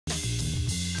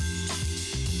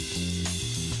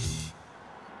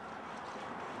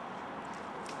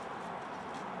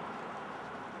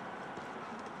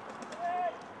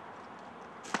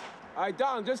All right,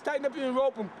 Don, just tighten up your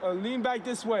rope and lean back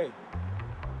this way.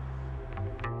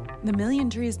 The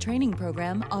MillionTrees Training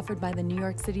Program, offered by the New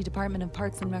York City Department of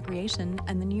Parks and Recreation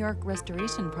and the New York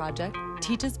Restoration Project,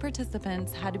 teaches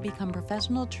participants how to become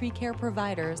professional tree care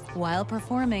providers while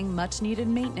performing much-needed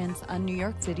maintenance on New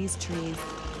York City's trees.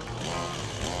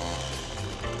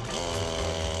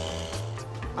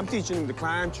 I'm teaching them to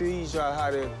climb trees,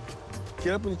 how to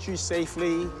get up in the tree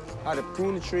safely, how to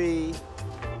prune the tree.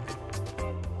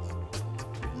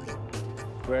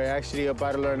 We're actually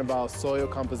about to learn about soil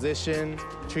composition,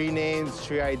 tree names,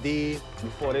 tree ID.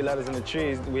 Before they let us in the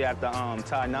trees, we have to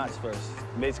tie knots first.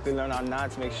 Basically learn our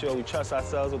knots, make sure we trust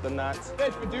ourselves with the knots.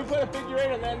 But do put a figure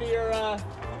 8 on the end of your,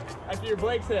 after your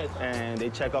Blake's head. And they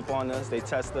check up on us, they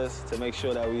test us to make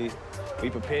sure that we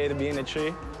prepare to be in the tree.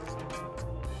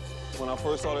 When I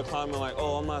first started climbing, like,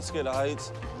 oh, I'm not scared of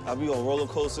heights. I'll be on roller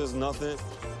coasters, nothing.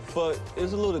 But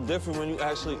it's a little different when you're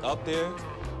actually up there.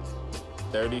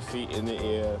 30 feet in the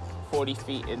air, 40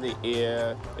 feet in the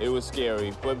air. It was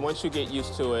scary, but once you get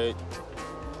used to it,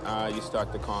 you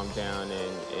start to calm down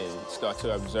and start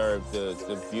to observe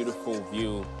the beautiful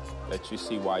view that you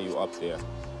see while you're up there.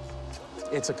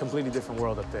 It's a completely different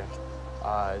world up there.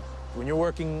 When you're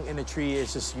working in a tree,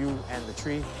 it's just you and the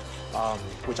tree,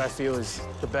 which I feel is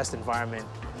the best environment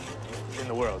in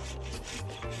the world.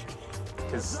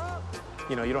 Because,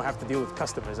 you know, you don't have to deal with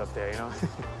customers up there, you know?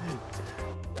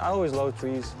 I always loved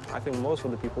trees. I think most of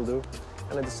the people do.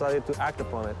 And I decided to act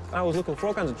upon it. I was looking for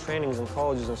all kinds of trainings and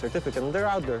colleges and certificates, and they're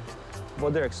out there,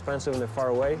 but they're expensive and they're far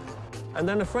away. And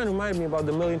then a friend reminded me about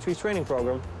the MillionTrees Training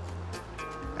Program.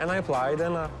 And I applied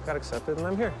and got accepted, and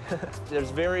I'm here. There's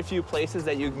very few places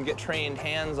that you can get trained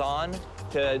hands-on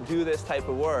to do this type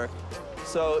of work.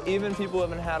 So even people who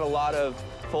haven't had a lot of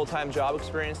full-time job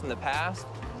experience in the past,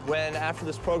 when after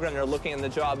this program they're looking in the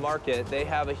job market, they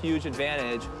have a huge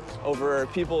advantage over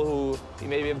people who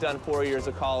maybe have done 4 years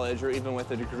of college or even with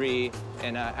a degree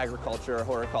in agriculture or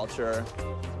horticulture.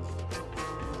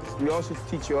 We also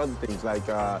teach you other things, like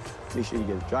make sure you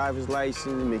get a driver's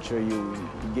license, make sure you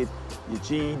get your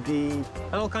GED.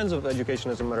 And all kinds of education,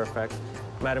 as a matter of fact.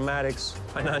 Mathematics,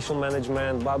 financial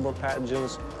management, bloodborne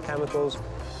pathogens, chemicals.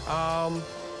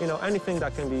 You know, anything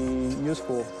that can be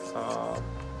useful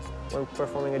when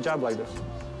performing a job like this.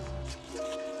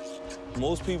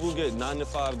 Most people get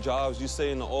 9-to-5 jobs. You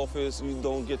stay in the office, you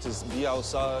don't get to be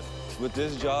outside. With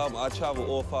this job, I travel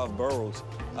all 5 boroughs.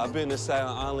 I've been to Staten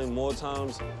Island more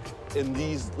times in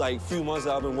these few months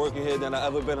that I've been working here than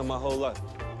I've ever been in my whole life.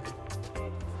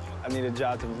 I need a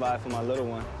job to provide for my little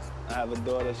one. I have a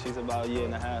daughter, she's about 1.5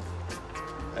 years.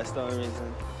 That's the only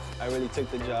reason I really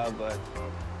took the job, but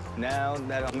now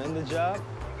that I'm in the job,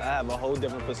 I have a whole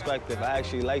different perspective. I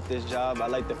actually like this job, I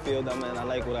like the field I'm in, I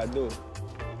like what I do.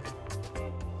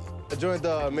 I joined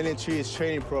the MillionTrees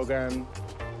Training Program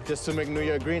just to make New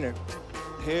York greener.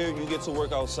 Here, you get to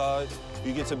work outside,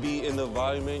 you get to be in the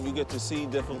environment, you get to see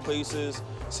different places,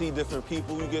 see different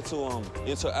people, you get to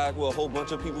interact with a whole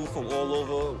bunch of people from all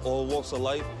over, all walks of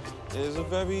life. And it's a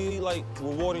very,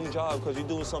 rewarding job because you're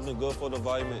doing something good for the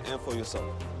environment and for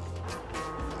yourself.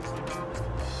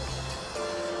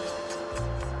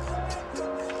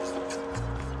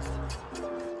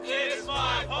 It's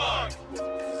my park!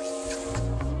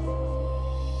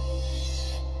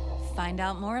 Find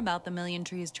out more about the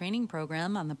MillionTrees Training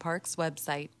Program on the Parks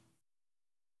website.